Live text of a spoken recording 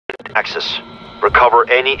Axis. Recover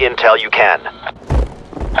any intel you can.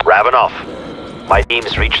 Ravenoff, my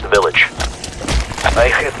teams reached the village. I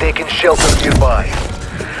have taken shelter nearby.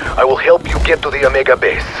 I will help you get to the Omega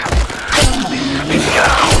base.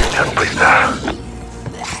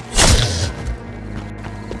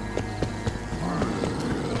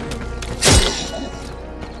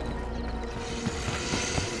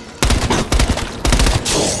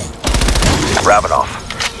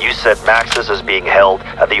 Ravenoff, you said Maxis is being held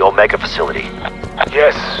at the Omega facility.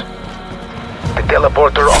 Yes. The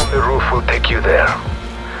teleporter on the roof will take you there.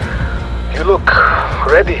 You look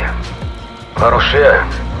ready. Laroche,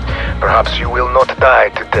 perhaps you will not die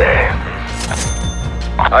today.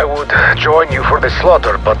 I would join you for the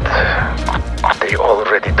slaughter, but they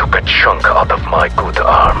already took a chunk out of my good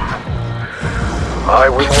arm. I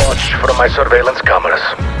will watch from my surveillance cameras.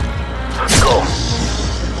 Go.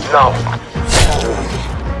 Now.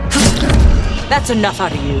 That's enough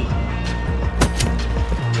out of you.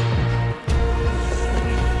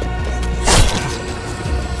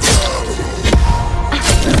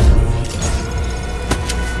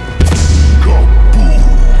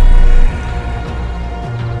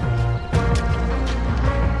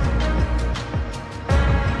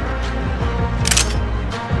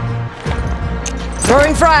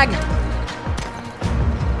 Throwing frag!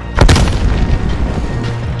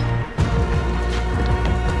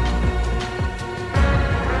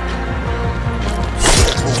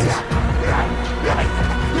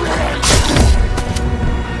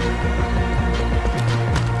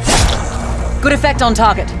 Good effect on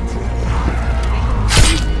target.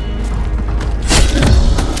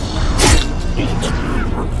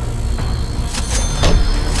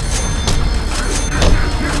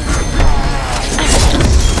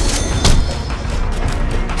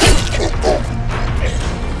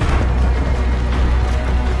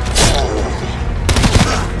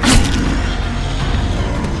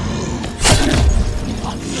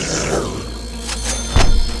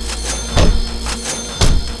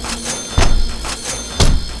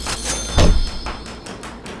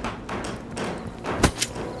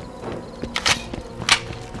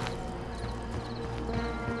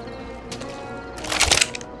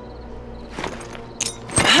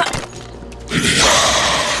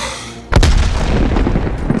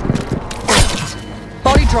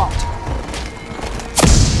 Dropped.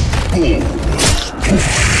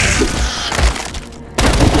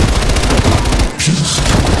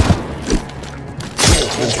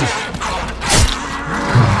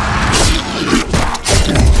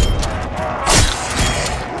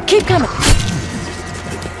 Keep coming.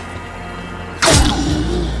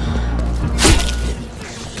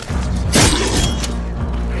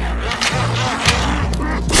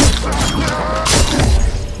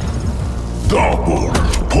 Double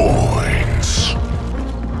points.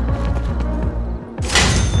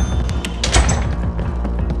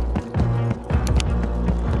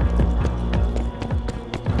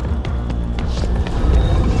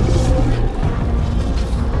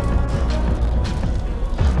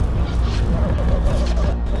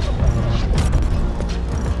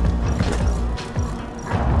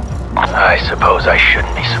 I suppose I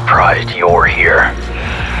shouldn't be surprised you're here.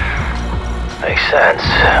 Makes sense.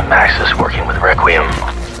 Max is working with Requiem.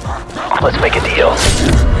 Let's make a deal.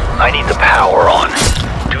 I need the power on.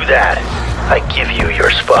 Do that. I give you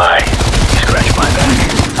your spy. You scratch my back.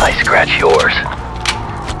 I scratch yours.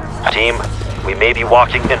 Team, we may be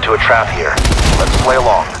walking into a trap here. Let's play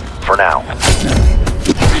along. For now.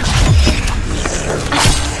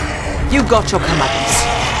 You got your comeuppance.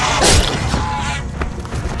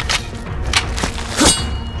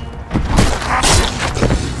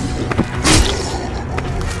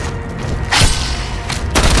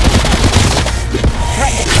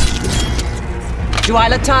 Do I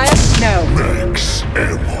look tired? No. Max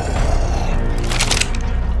ammo.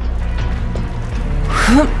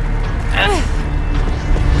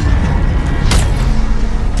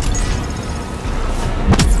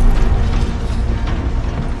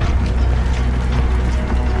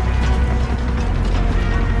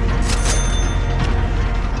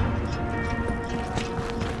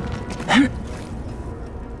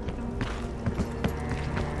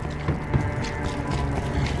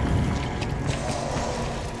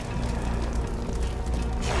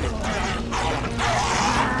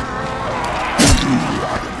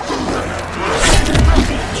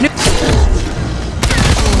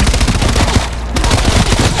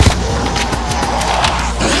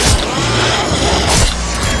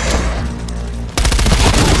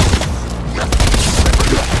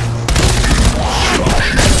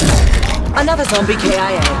 Another zombie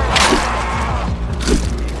KIA.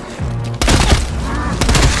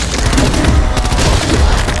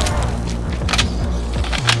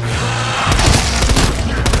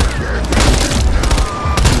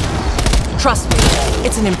 Trust me,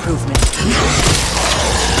 it's an improvement.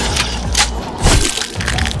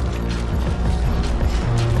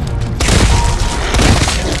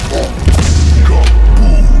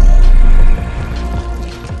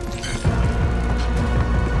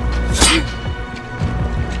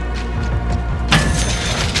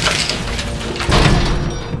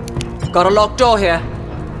 Got a locked door here.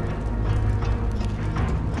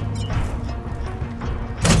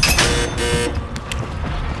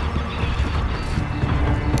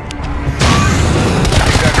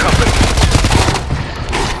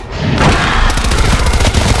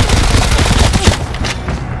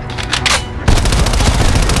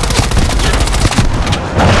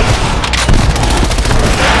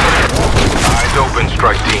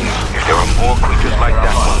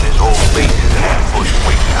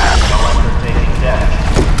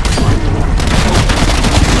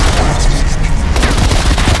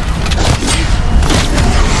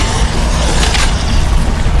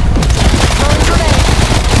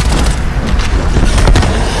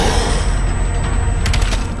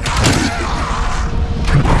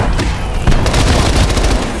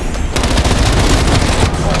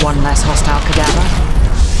 One less hostile cadaver.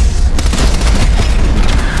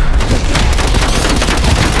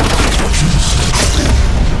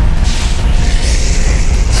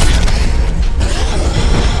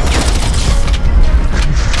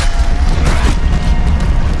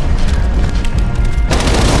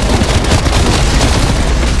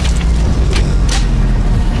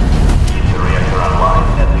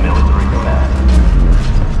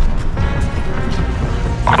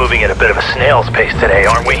 Moving at a bit of a snail's pace today,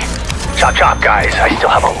 aren't we? Chop chop, guys. I still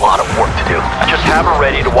have a lot of work to do. Just have her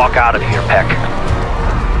ready to walk out of here, Peck.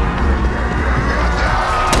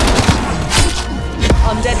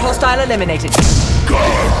 Undead hostile eliminated.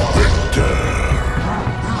 God Victor.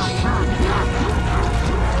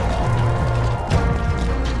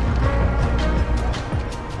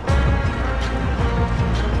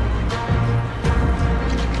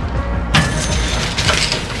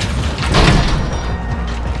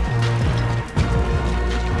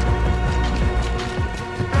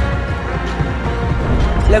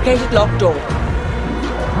 Located locked door.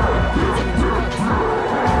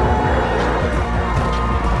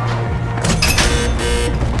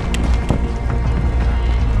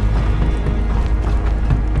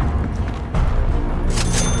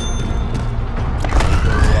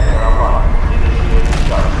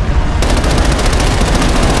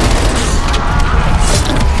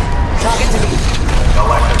 Target to me.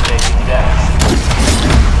 Electric taking down.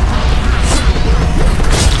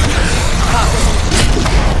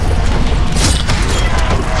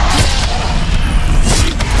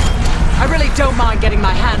 I really don't mind getting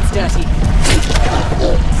my hands dirty.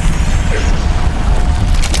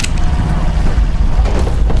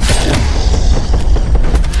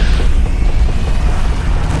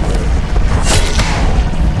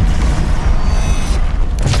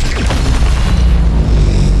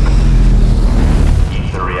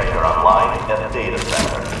 Keep the reactor online at the data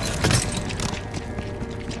center.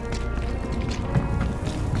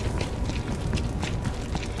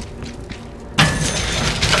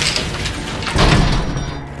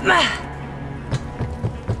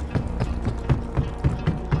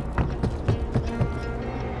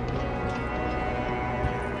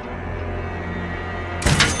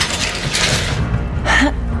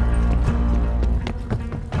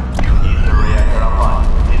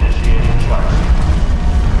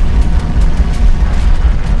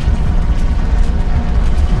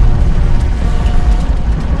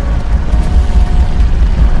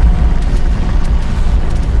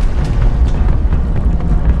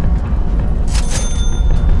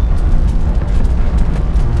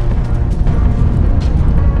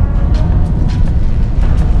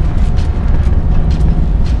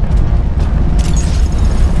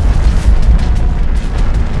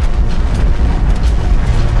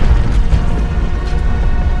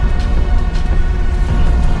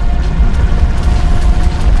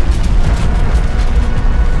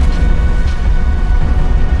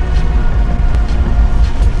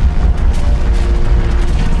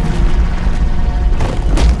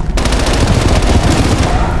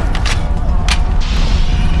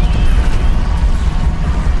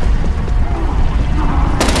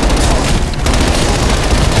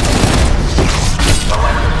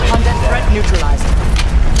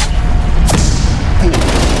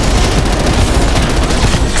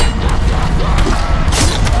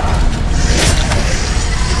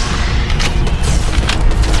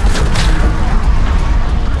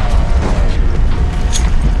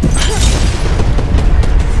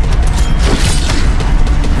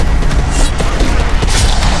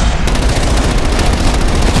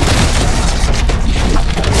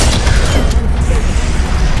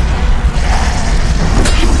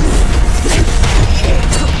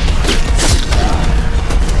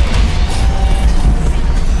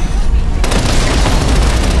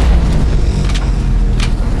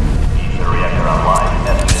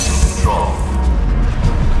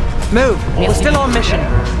 Move. We're still on mission.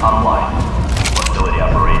 Online. Facility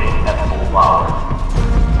operating at full power.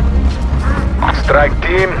 Strike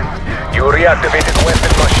team, you reactivated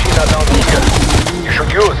weapon machina down here. You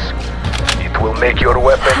should use. It will make your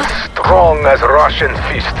weapons strong as Russian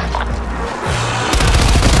fists.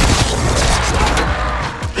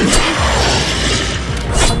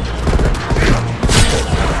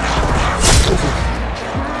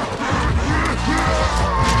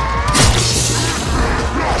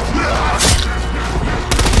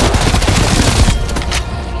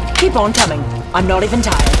 Keep on coming. I'm not even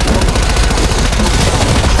tired.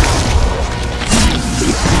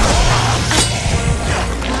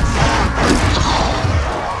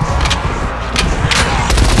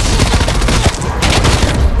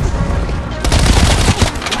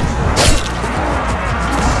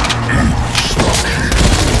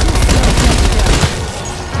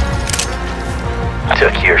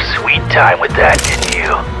 Took your sweet time with that, didn't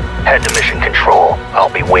you? Head to mission control. I'll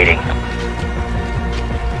be waiting.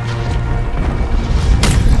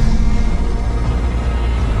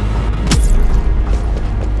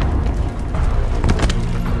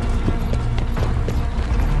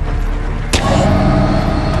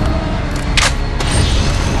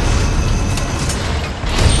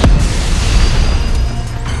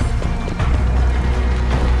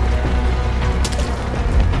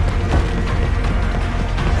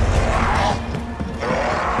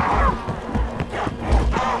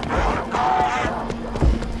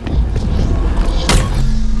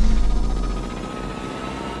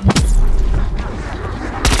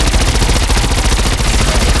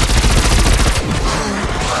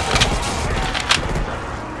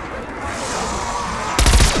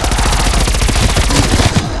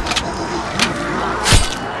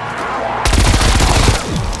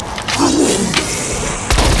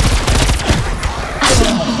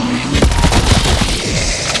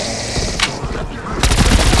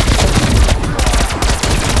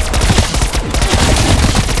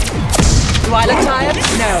 Do I look tired?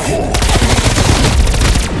 No.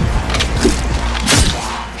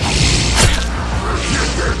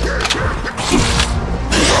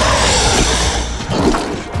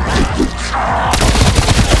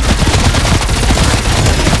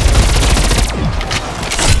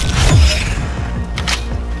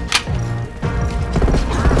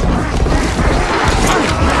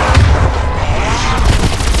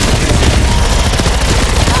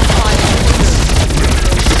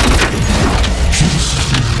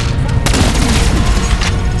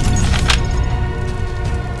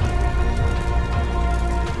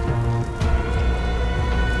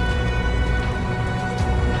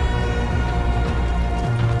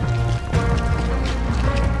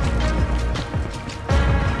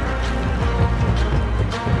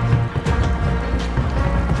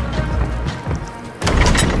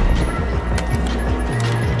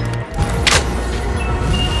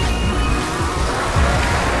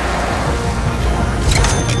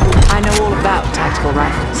 Tactical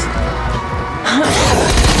rifles.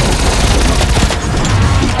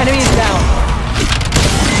 Enemy is down.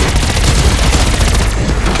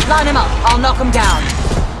 Line him up. I'll knock him down.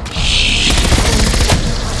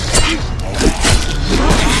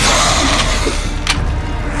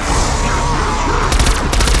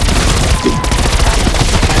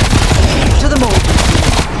 To the morgue.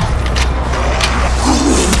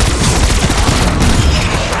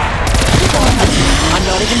 I'm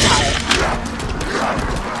not even tired.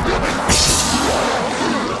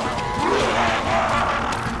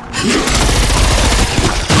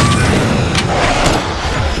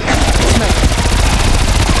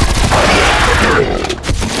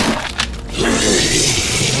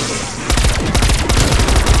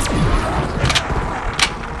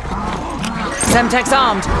 Semtex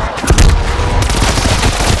armed.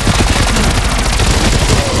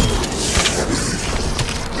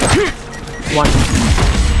 One.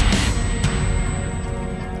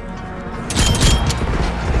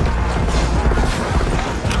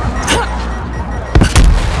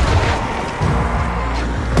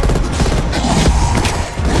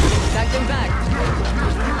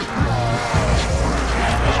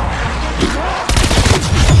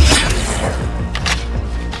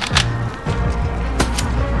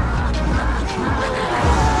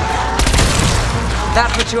 That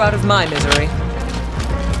put you out of my misery.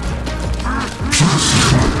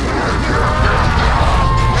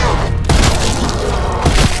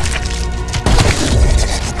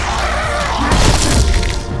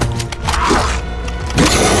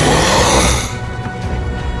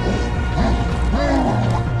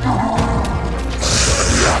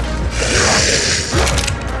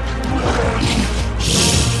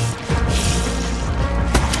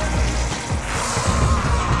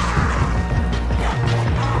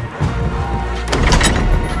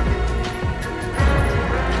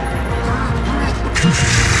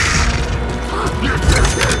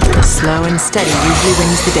 and steady usually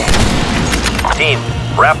wins the day. Team,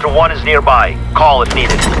 Raptor 1 is nearby. Call if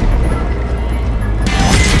needed.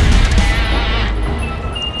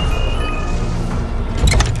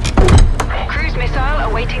 Cruise missile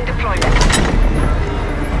awaiting deployment.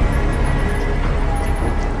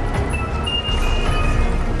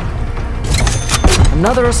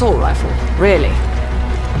 Another assault rifle, really?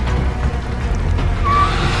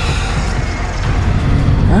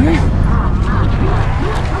 Huh?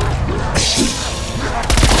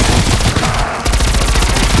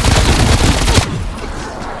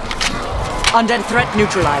 Undead threat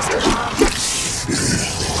neutralized.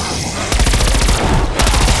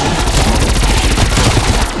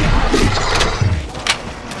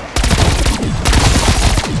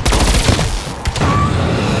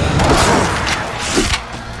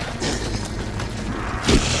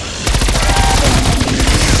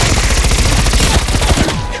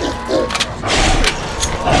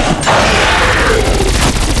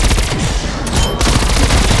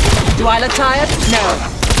 Do I look tired? No.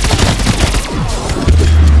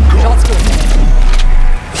 Shots good.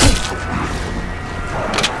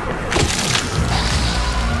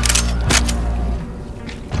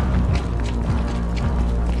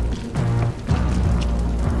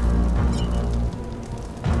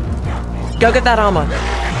 Go get that armor.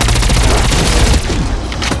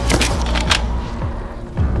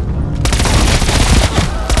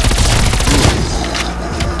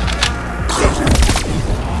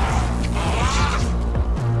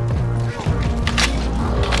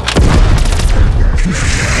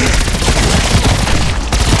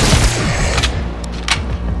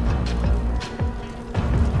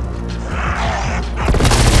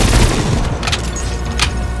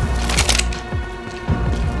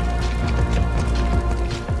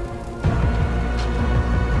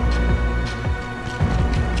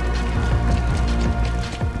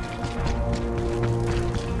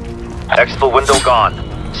 Exfil window gone.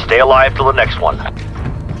 Stay alive till the next one.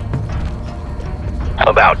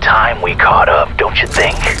 About time we caught up, don't you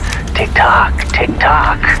think? Tick-tock,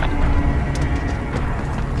 tick-tock.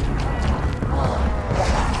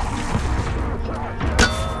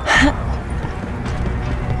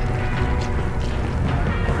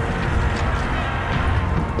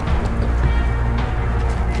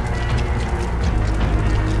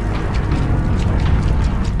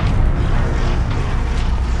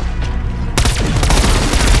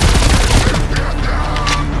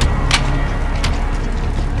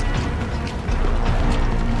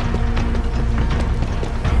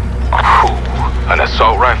 An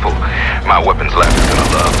assault rifle. My weapons lab is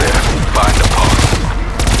gonna love this. Find the parts.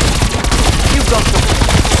 You've got them.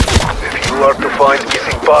 If you are to find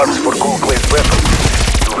missing parts for Coolclay's weapon,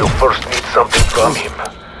 you will first need something from him.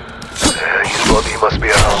 His body must be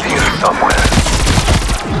around here somewhere.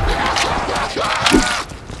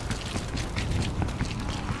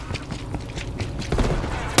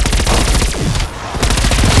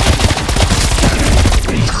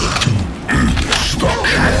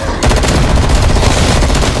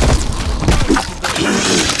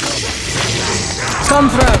 Come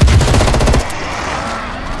through.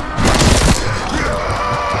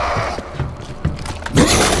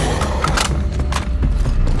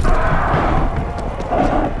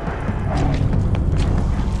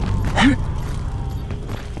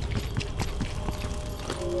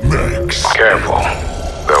 Max. Careful,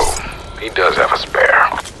 though he does have a spare.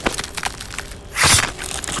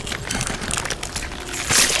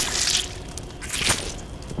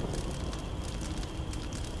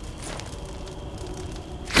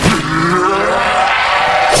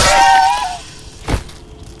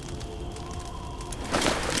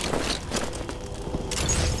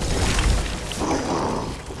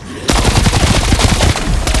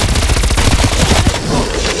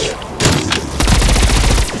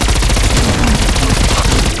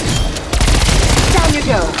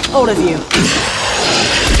 All of you.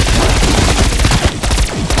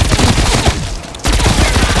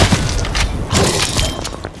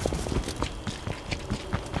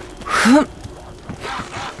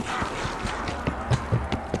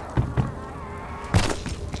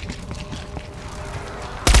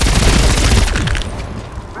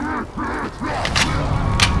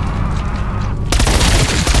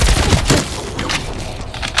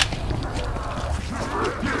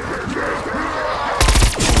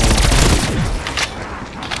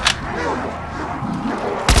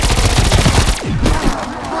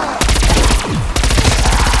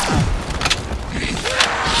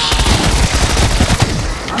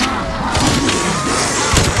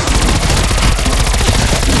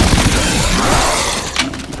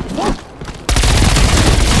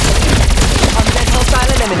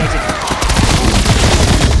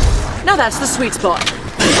 That's the sweet spot.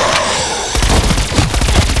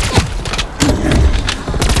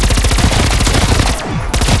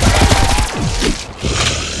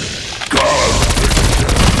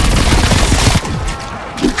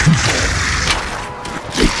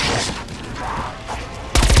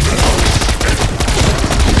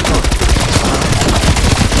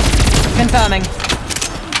 Confirming.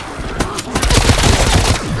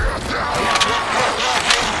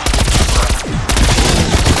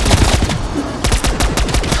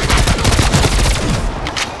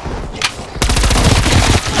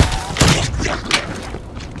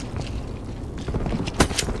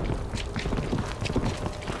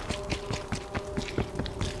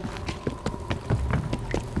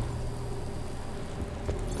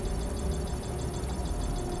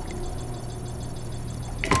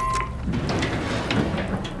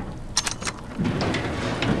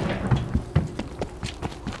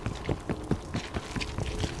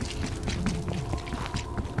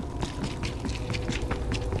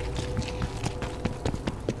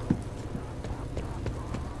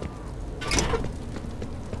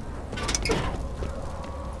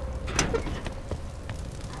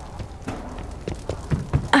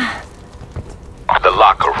 The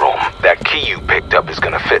locker room. That key you picked up is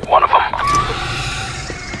gonna fit one of them.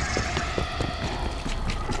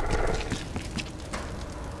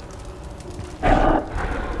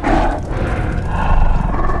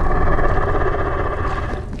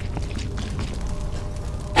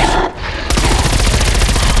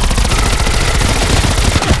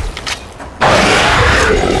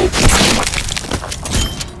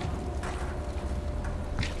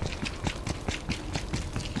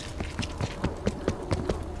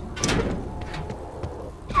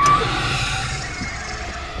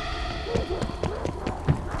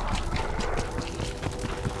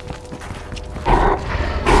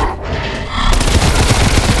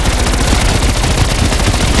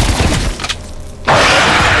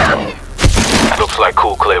 Like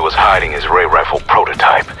Cool Clay was hiding his ray rifle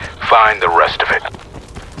prototype. Find the rest of it.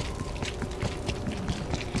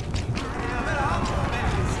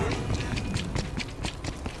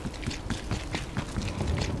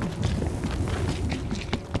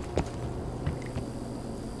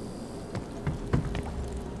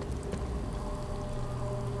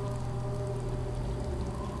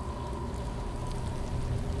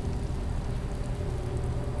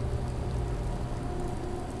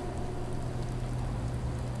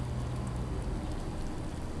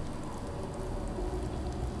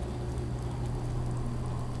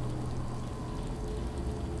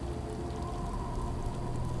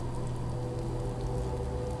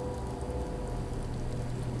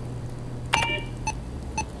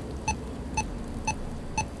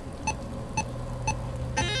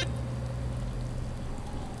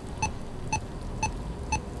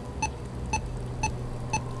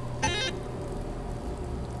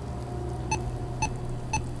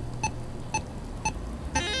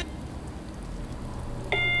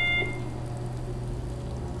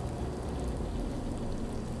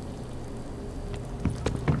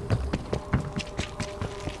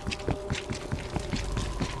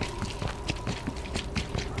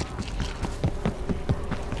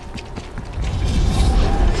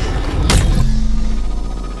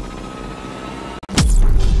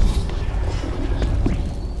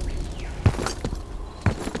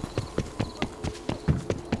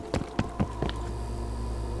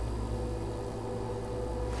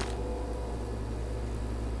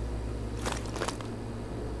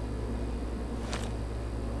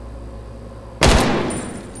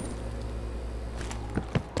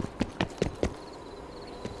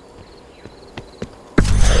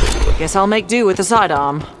 Guess I'll make do with the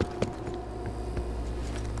sidearm.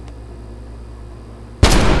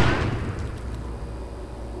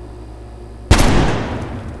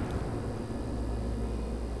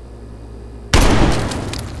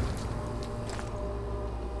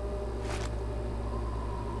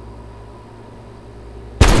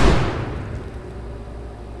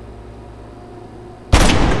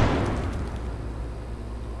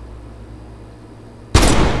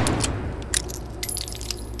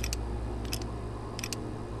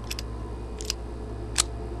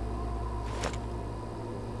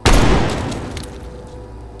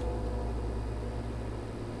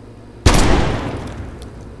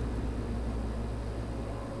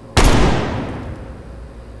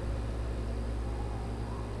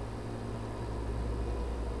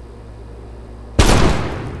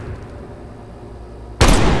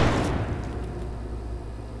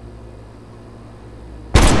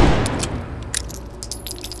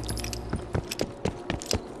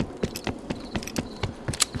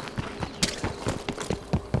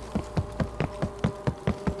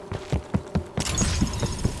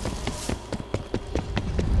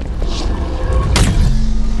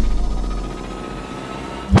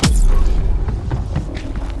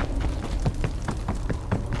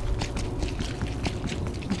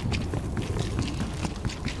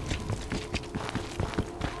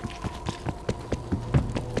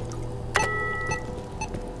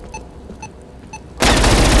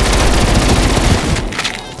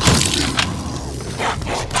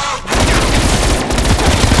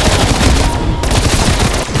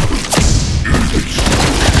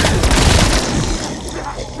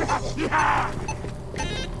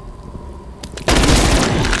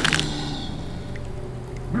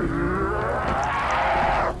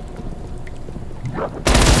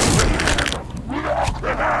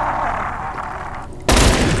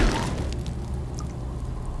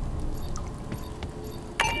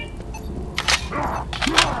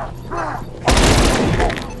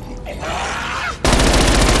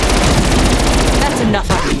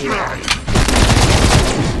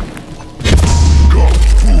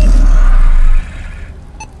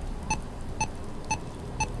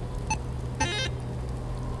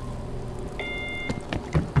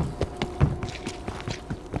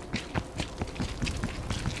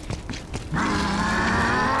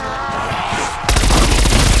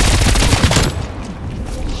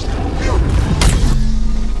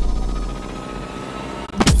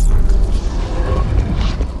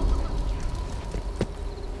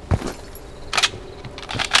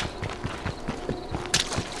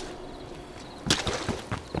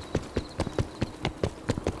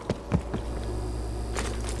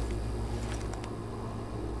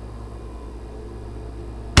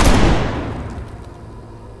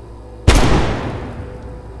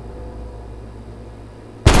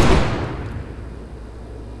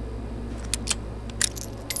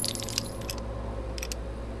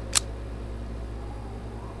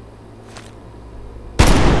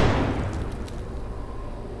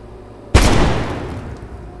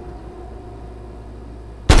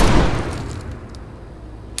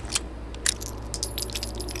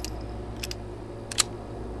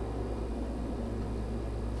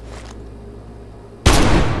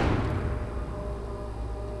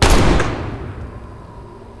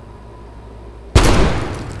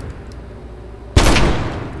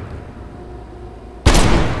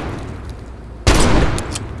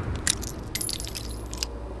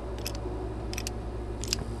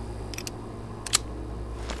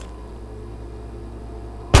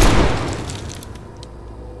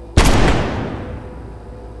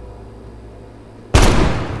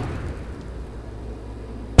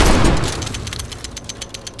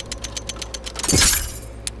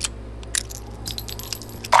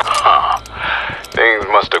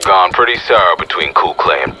 have gone pretty sour between Cool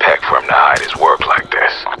Clay and Peck for him to hide his work like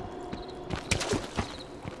this.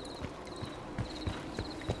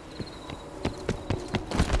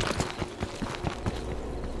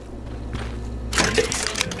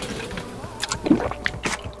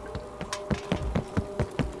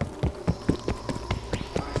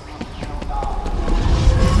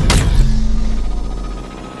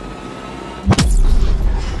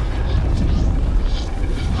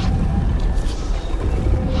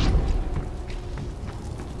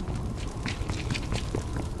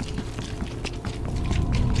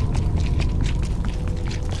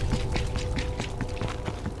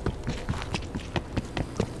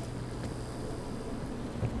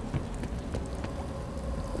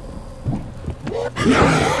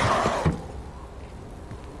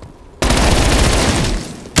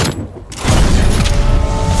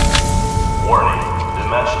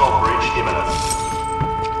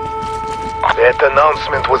 That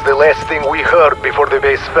announcement was the last thing we heard before the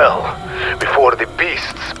base fell. Before the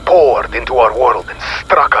beasts poured into our world and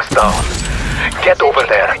struck us down. Get over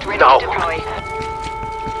there, now.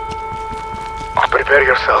 Prepare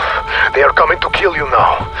yourself. They are coming to kill you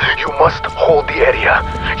now. You must hold the area.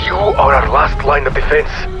 You are our last line of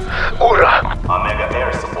defense. Ura! Omega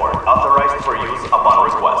Air Support authorized for use upon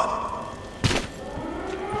request.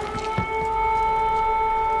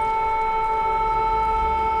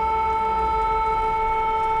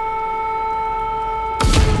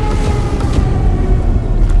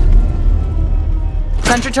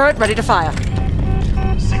 Sentry turret ready to fire.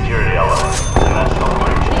 Security elements. Dimensional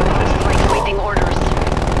breach. Awaiting orders.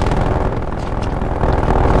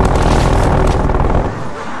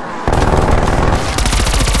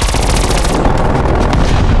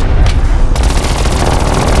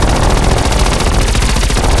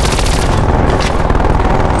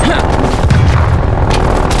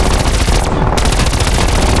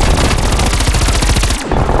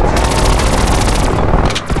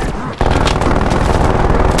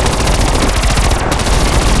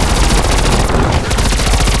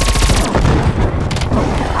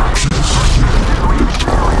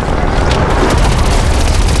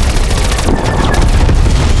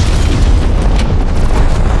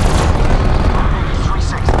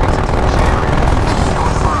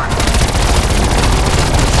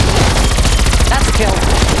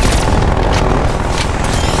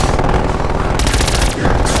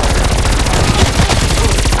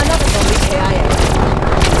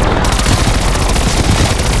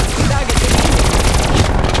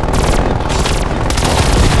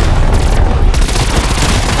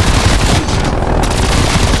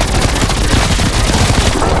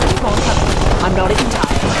 I'm not even tired.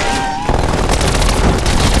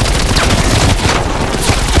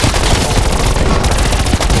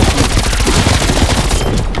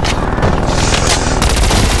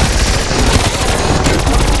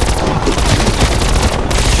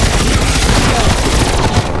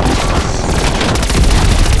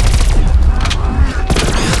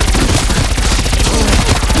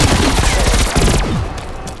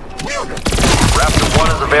 Raptor 1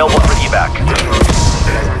 is available for evac.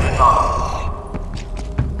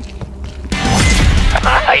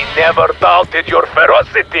 I never doubted your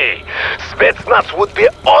ferocity. Spetsnaz would be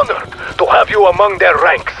honored to have you among their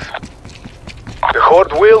ranks. The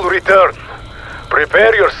Horde will return.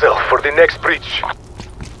 Prepare yourself for the next breach.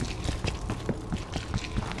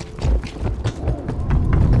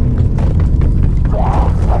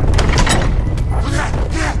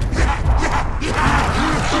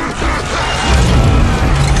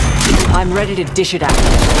 I'm ready to dish it out.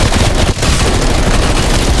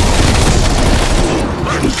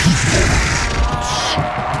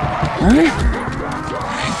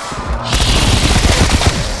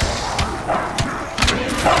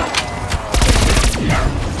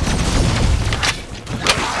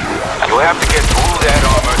 You'll have to get through that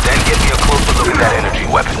armor, then get me a closer look at that energy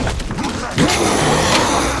weapon.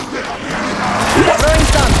 Throwing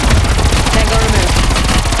stun. Tango removed.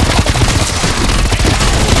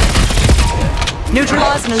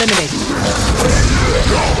 Neutralized and eliminated.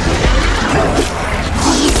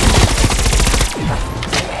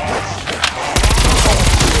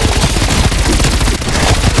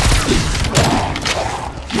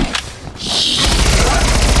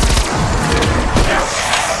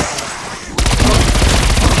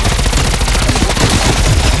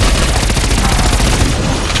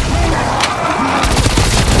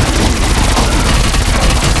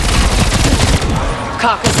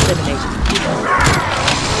 Carcass eliminated.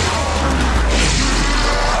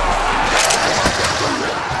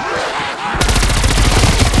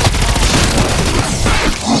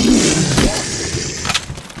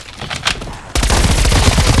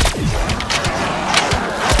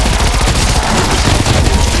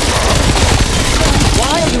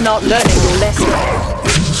 not learning your lesson.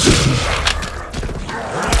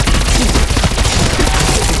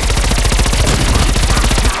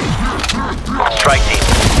 Strike team.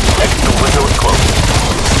 Exit window is closed.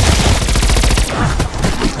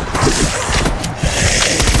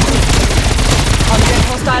 Object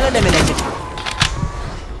hostile eliminated.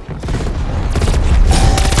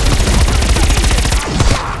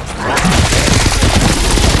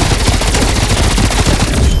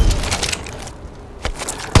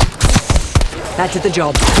 That did the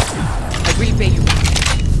job. I repay you.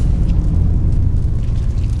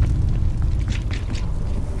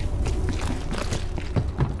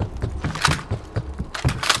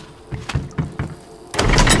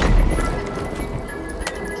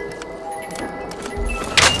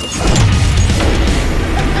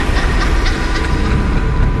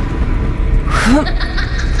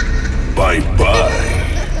 Bye-bye.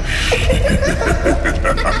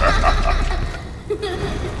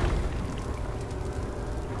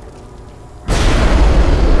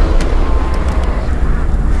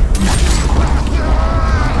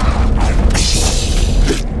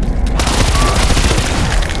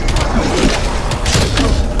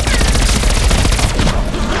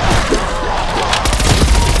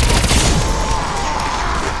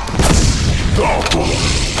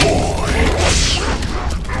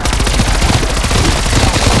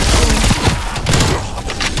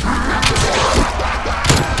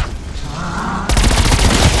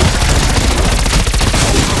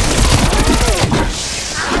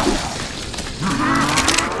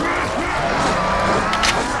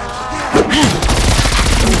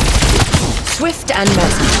 Swift and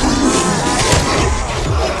merciful.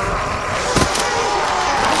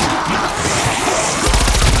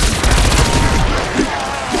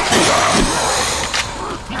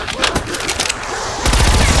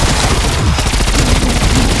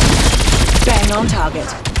 Bang on target.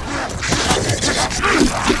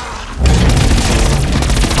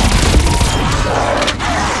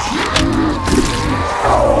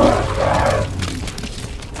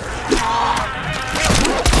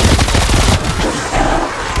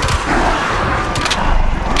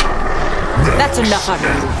 That's enough of you.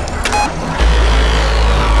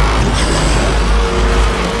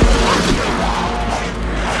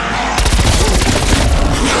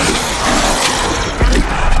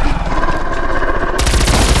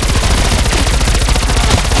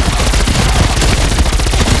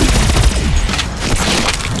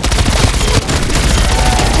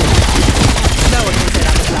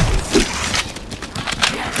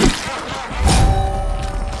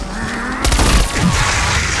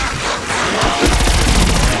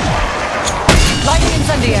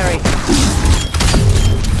 Incendiary.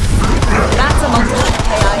 That's a monster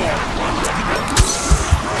KIA.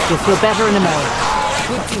 You'll feel better in a moment.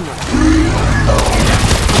 Good teamwork.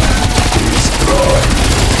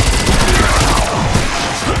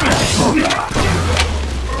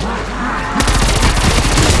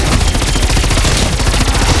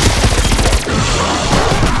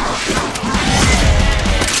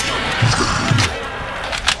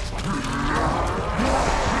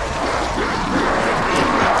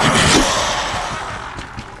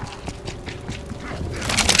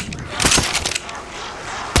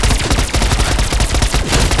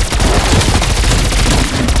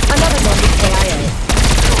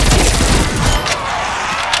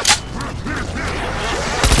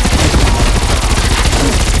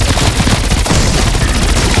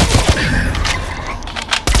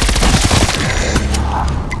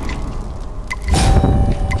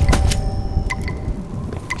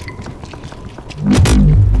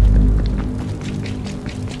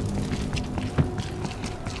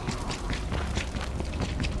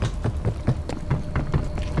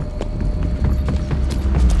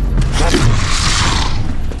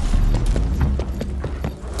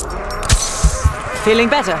 Feeling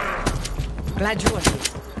better? Glad you are.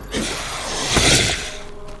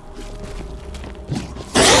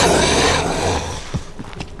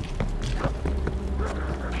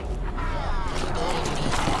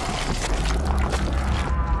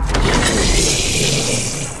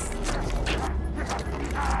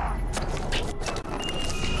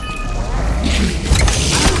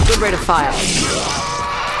 Good rate of fire.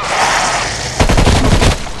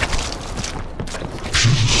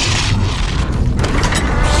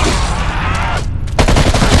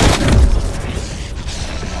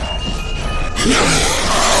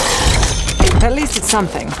 At least it's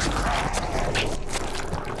something.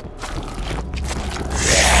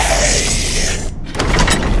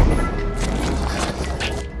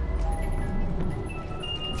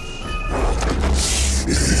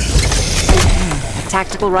 A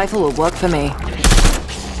tactical rifle will work for me.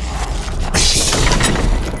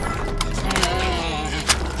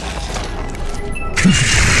 I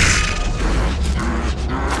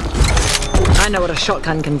know what a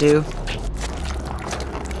shotgun can do.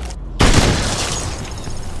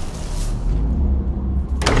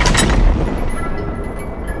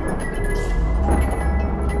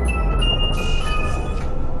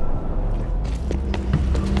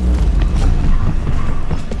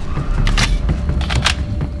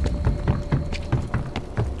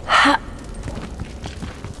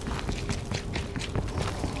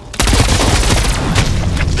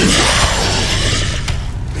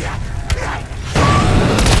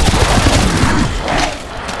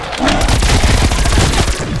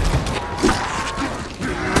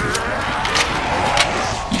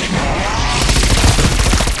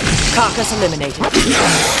 Carcass eliminated. You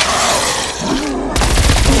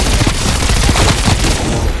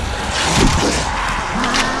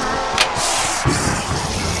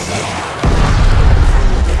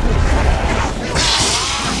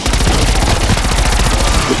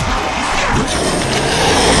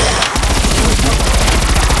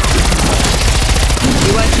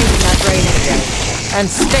weren't using that brain anyway. And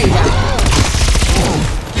stay down.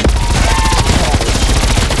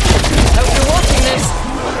 Hope you're watching this.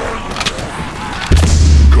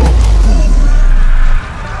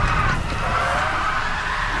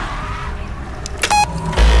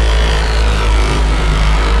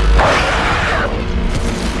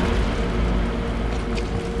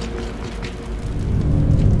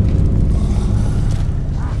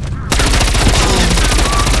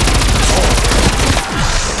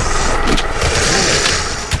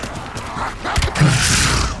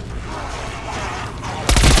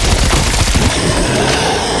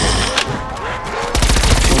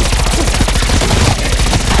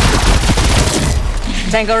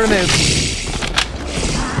 Tango removed.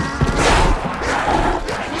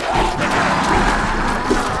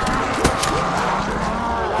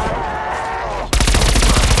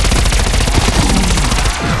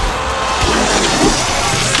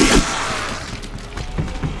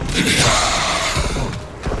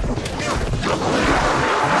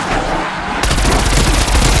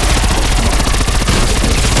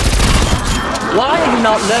 Why are you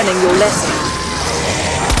not learning your lesson?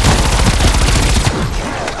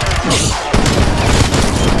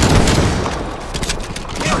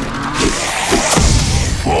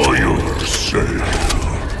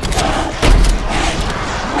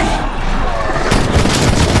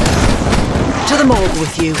 To the morgue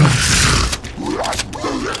with you.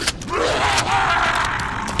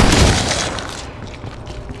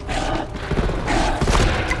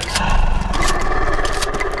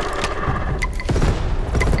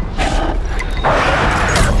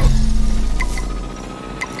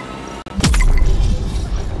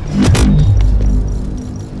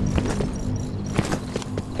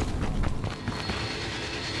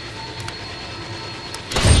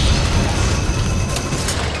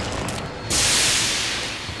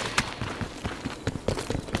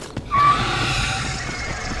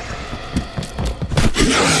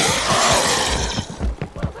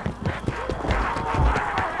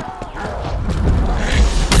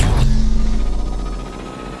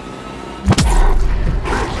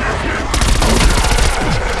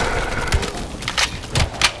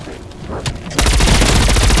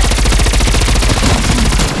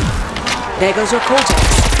 There goes your cortex.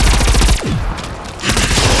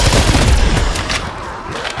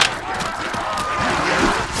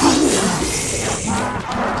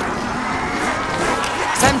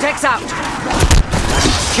 Semtex out.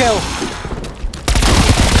 Kill.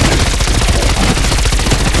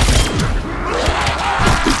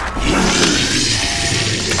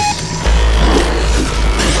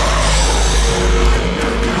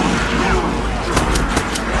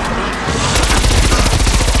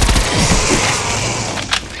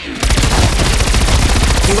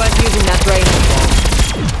 You weren't using that brain before.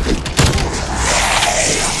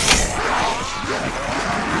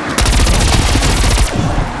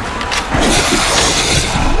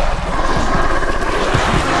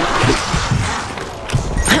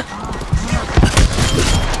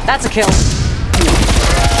 That's a kill.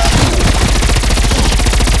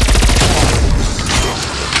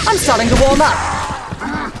 I'm starting to warm up.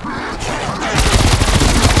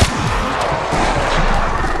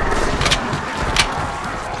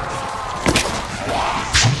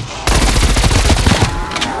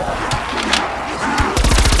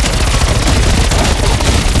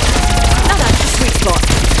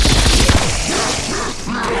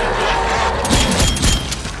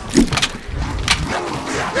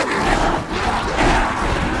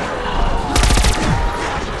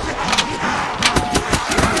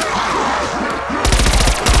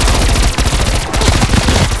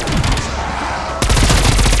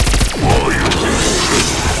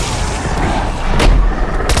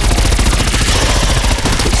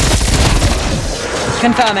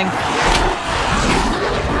 Confirming.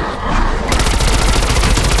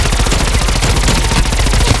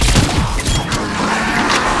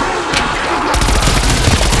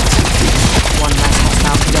 One less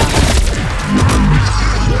hostile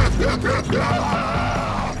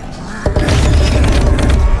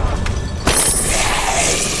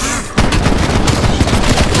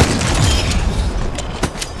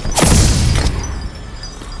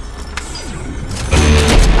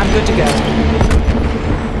I'm good to go.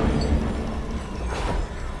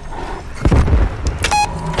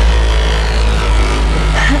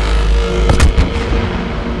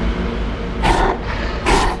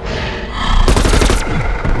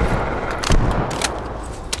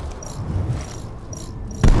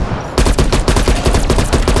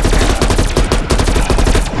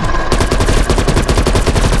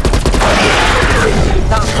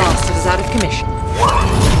 That bastard is out of commission.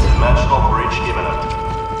 Warning. Dimensional breach imminent.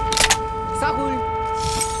 Ça roule.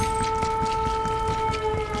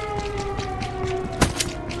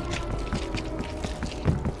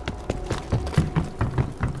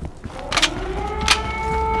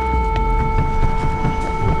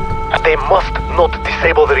 They must not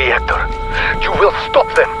disable the reactor. You will stop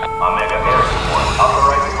them. Omega Air Support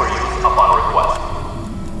authorized for use upon request.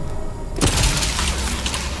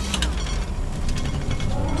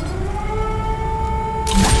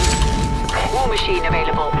 War machine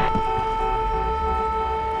available.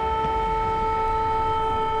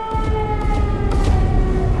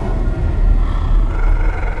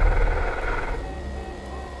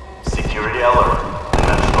 Security alert.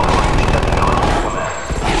 Dimensional breach technology command.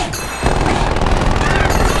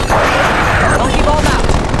 Monkey bomb out.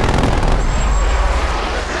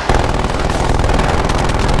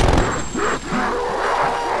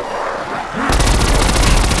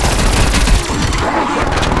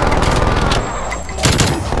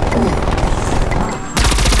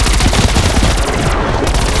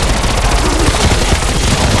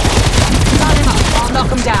 Start him up. I'll knock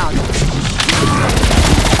him down.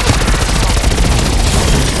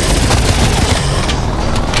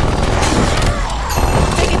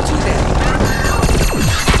 Take it to them.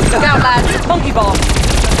 Look out, lads. Monkey bomb.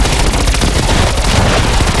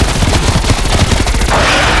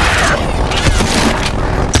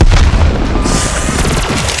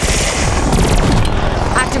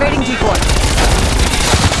 Activating decoy.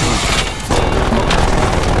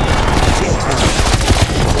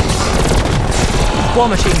 War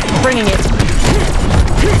machine, bringing it.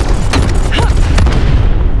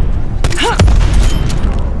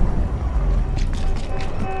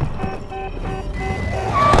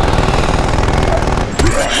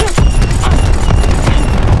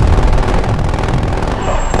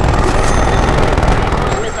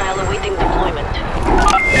 Missile awaiting deployment.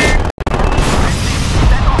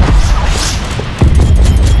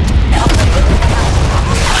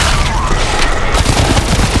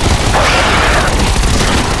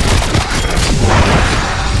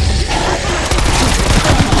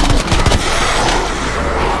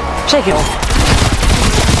 Shake it off.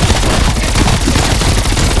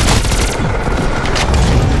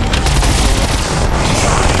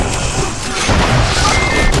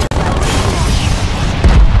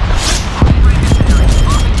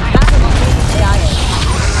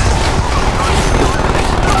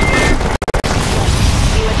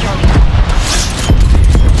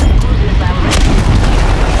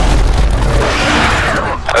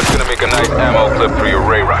 That's gonna make a nice ammo clip for your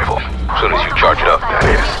ray rifle. As soon as you charge it up, that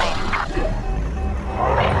is.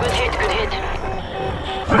 Good hit, good hit.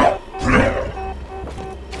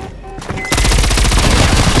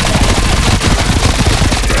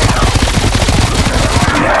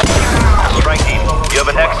 Strike team, you have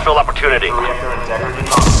an exfil opportunity. Reactor integrity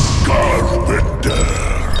knocked.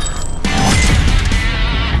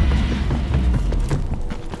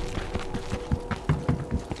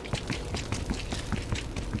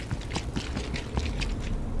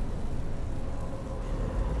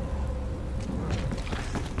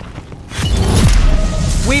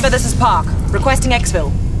 Weaver, this is Park. Requesting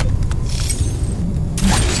exfil.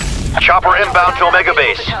 Chopper inbound to Omega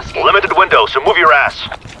Base. Limited window, so move your ass.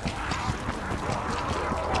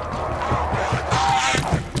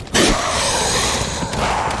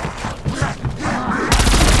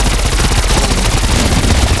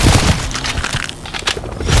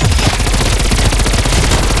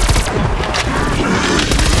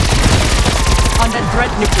 Under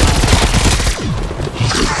threat neutralized.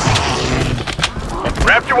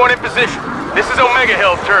 Raptor 1 in position. This is Omega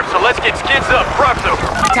Hill turf, so let's get skids up. Props over.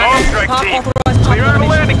 All strike team. Clear on the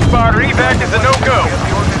landing spot or evac is a no-go.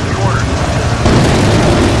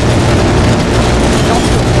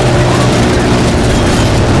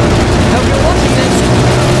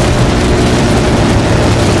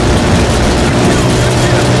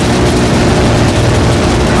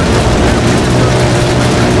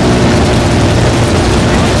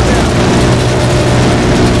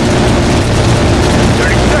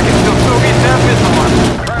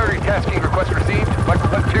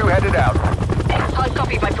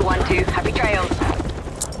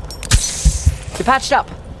 You're patched up.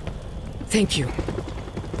 Thank you. 15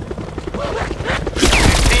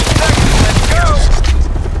 seconds, let's go!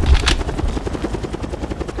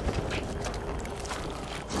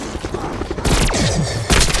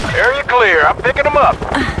 Area clear, I'm picking them up.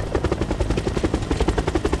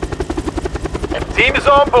 Team is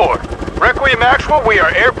on board. Requiem Actual, we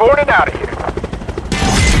are airborne and out of here.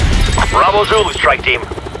 Bravo Zulu, strike team.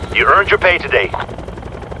 You earned your pay today.